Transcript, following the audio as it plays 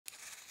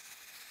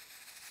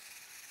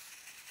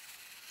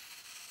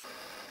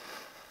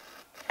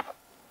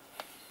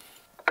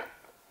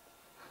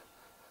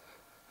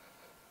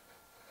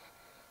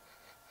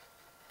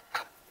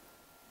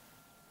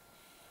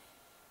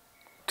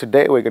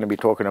Today we're going to be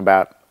talking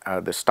about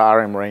the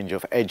Starem range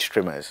of edge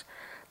trimmers.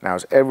 Now,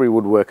 as every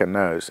woodworker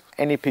knows,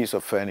 any piece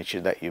of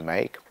furniture that you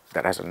make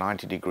that has a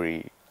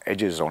 90-degree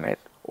edges on it,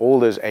 all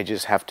those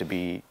edges have to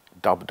be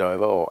dubbed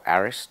over or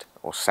arrised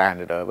or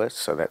sanded over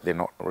so that they're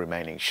not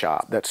remaining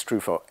sharp. That's true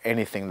for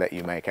anything that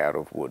you make out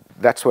of wood.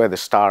 That's where the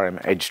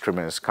Starem edge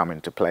trimmers come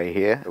into play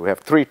here. We have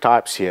three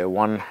types here.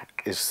 One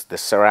is the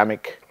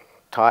ceramic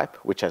type,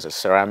 which has a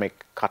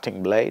ceramic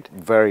cutting blade,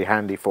 very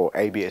handy for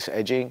ABS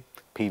edging,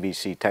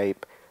 PVC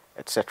tape,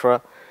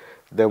 etc.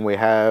 Then we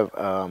have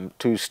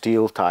two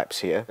steel types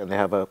here, and they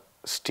have a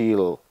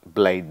steel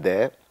blade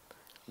there,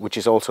 which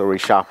is also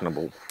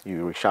resharpenable.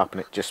 You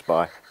resharpen it just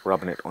by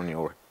rubbing it on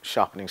your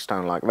sharpening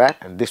stone like that.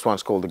 And this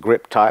one's called the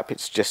grip type.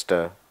 It's just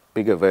a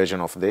bigger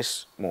version of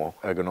this, more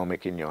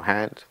ergonomic in your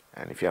hand.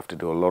 And if you have to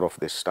do a lot of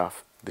this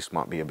stuff, this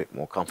might be a bit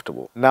more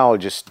comfortable. Now I'll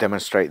just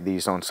demonstrate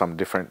these on some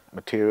different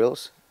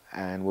materials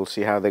and we'll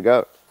see how they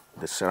go.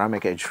 The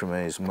ceramic edge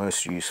trimmer is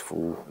most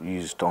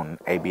used on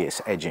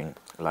ABS edging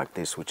like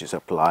this, which is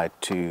applied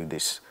to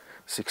this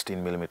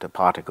 16mm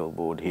particle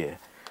board here.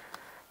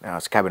 Now,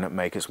 as cabinet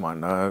makers might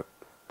know,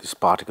 this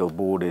particle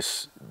board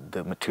is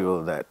the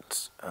material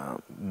that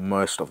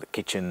most of the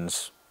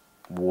kitchens,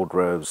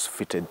 wardrobes,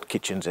 fitted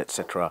kitchens,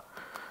 etc.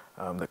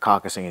 The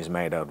carcassing is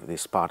made out of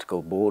this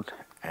particle board,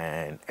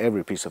 and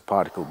every piece of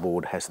particle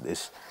board has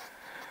this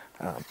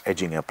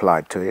edging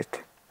applied to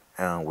it,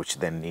 which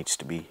then needs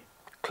to be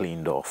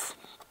cleaned off.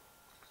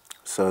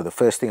 So the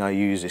first thing I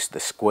use is the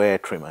square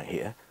trimmer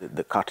here.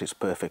 The cut is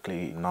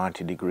perfectly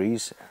 90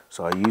 degrees,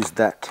 so I use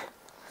that.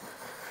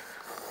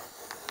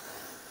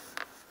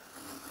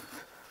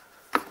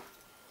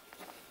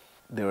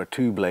 There are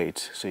two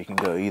blades, so you can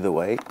go either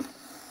way.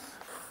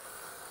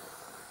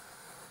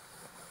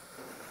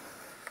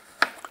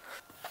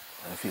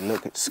 And if you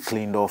look, it's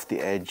cleaned off the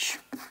edge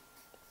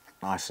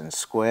nice and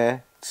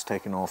square. It's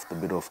taken off the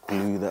bit of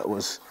glue that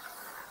was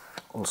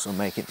also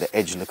making the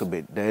edge look a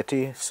bit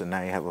dirty, so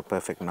now you have a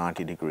perfect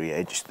 90-degree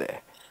edge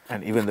there.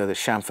 And even though the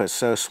chamfer is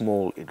so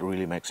small, it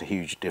really makes a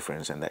huge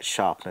difference, and that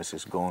sharpness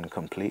is gone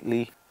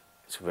completely.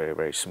 It's very,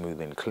 very smooth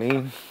and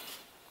clean.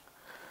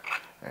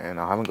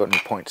 And I haven't got any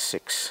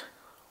 0.6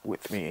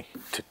 with me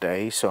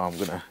today, so I'm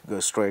gonna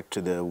go straight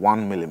to the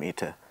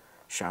 1mm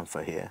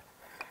chamfer here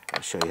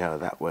and show you how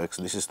that works.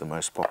 This is the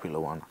most popular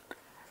one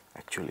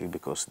actually,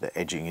 because the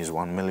edging is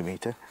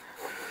 1mm.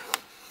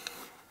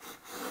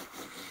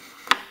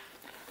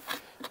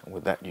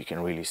 With that you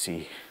can really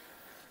see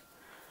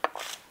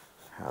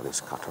how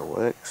this cutter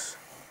works.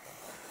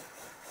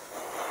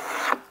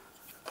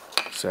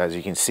 So as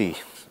you can see,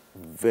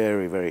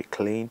 very, very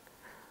clean,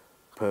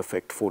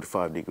 perfect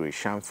 45-degree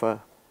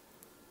chamfer,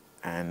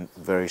 and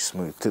very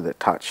smooth to the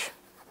touch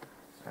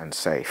and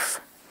safe.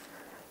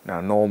 Now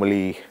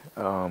normally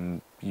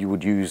you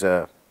would use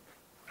a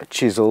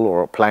chisel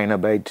or a planer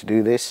blade to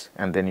do this,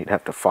 and then you'd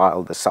have to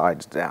file the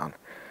sides down.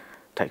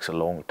 Takes a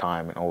long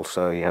time, and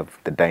also you have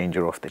the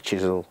danger of the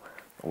chisel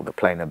or the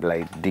planer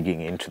blade digging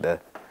into the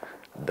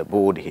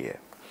board here.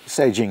 This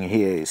edging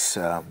here is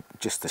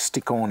just the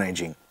stick-on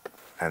edging,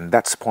 and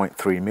that's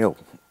 0.3mm.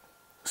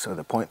 So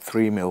the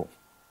 0.3mm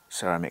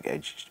ceramic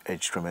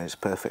edge trimmer is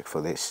perfect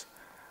for this.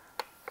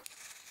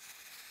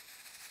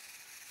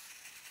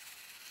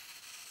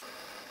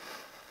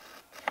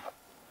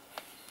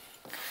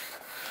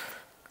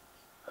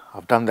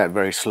 I've done that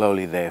very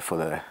slowly there for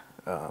the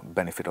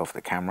benefit of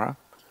the camera,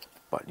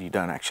 but you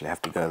don't actually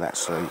have to go that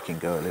slow, you can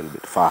go a little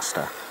bit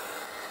faster.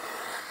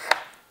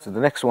 So the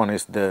next one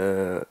is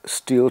the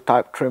steel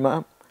type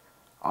trimmer.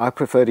 I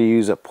prefer to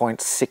use a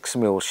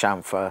 0.6mm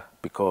chamfer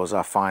because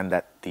I find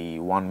that the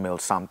 1mm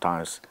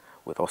sometimes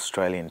with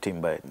Australian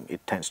timber,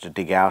 it tends to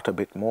dig out a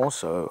bit more,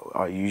 so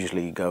I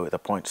usually go with a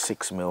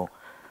 0.6mm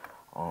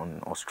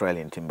on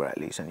Australian timber at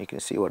least, and you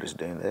can see what it's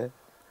doing there.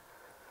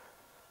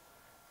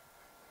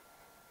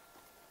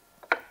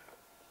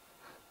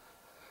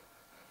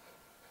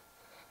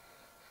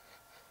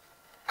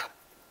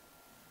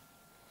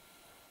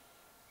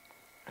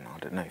 I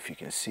don't know if you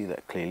can see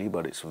that clearly,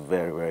 but it's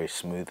very, very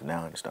smooth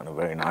now, and it's done a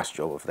very nice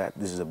job of that.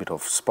 This is a bit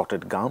of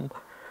spotted gum.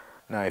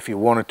 Now if you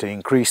wanted to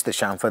increase the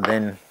chamfer,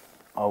 then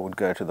I would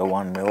go to the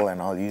 1mm,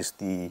 and I'll use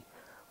the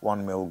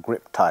 1mm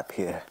grip type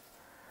here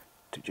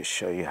to just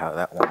show you how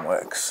that one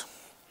works.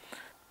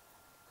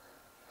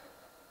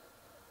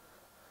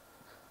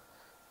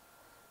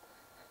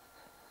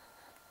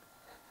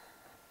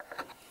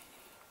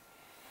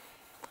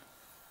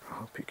 I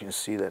hope you can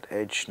see that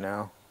edge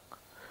now,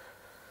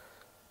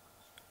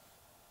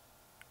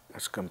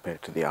 as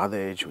compared to the other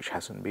edge which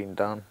hasn't been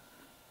done,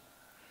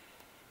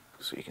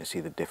 so you can see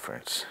the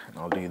difference. And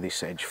I'll do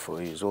this edge for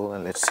you as well,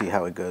 and let's see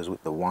how it goes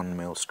with the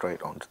 1mm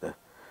straight onto the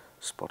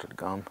spotted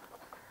gum.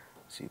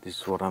 See, this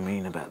is what I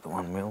mean about the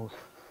 1mm.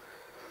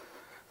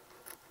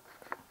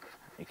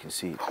 You can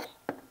see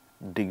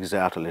it digs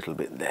out a little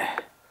bit there.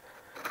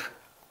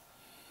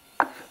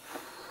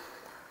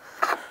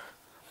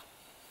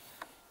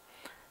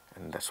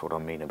 And that's what I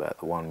mean about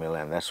the 1mm,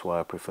 and that's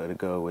why I prefer to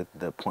go with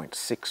the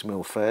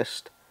 0.6mm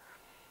first,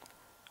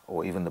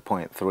 or even the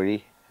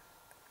 0.3,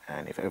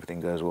 and if everything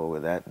goes well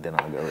with that, then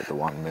I'll go with the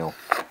 1mm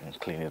and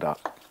clean it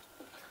up.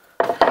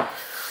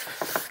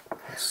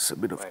 This is a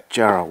bit of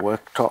Jarrah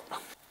worktop.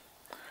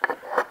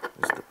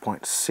 This is the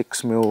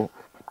 0.6mm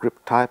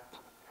grip type.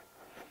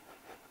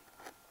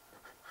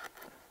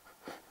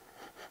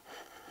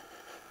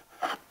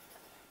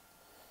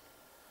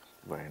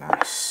 Very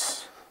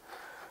nice.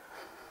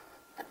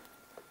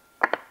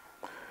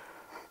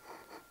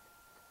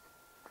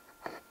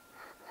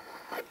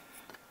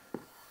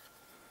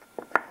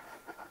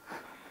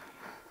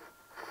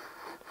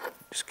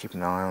 Just keep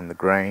an eye on the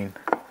grain,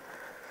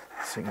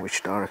 seeing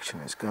which direction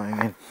it's going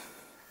in.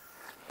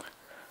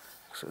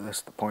 So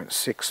that's the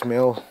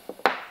 0.6mm.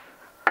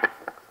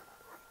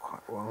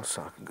 Quite well,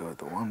 so I can go with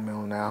the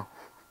 1mm now.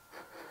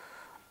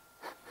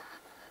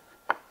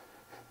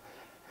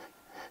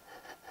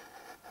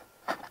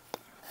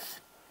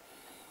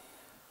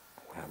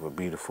 We have a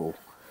beautiful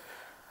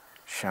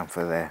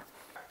chamfer there.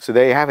 So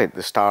there you have it,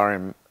 the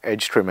Star-M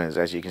edge trimmers.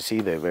 As you can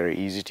see, they're very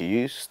easy to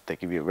use. They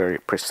give you a very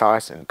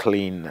precise and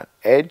clean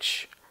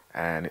edge,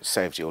 and it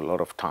saves you a lot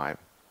of time.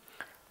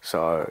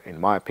 So in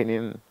my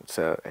opinion, it's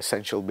an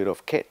essential bit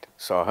of kit.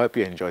 So I hope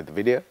you enjoyed the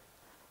video,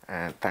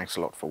 and thanks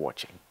a lot for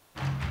watching.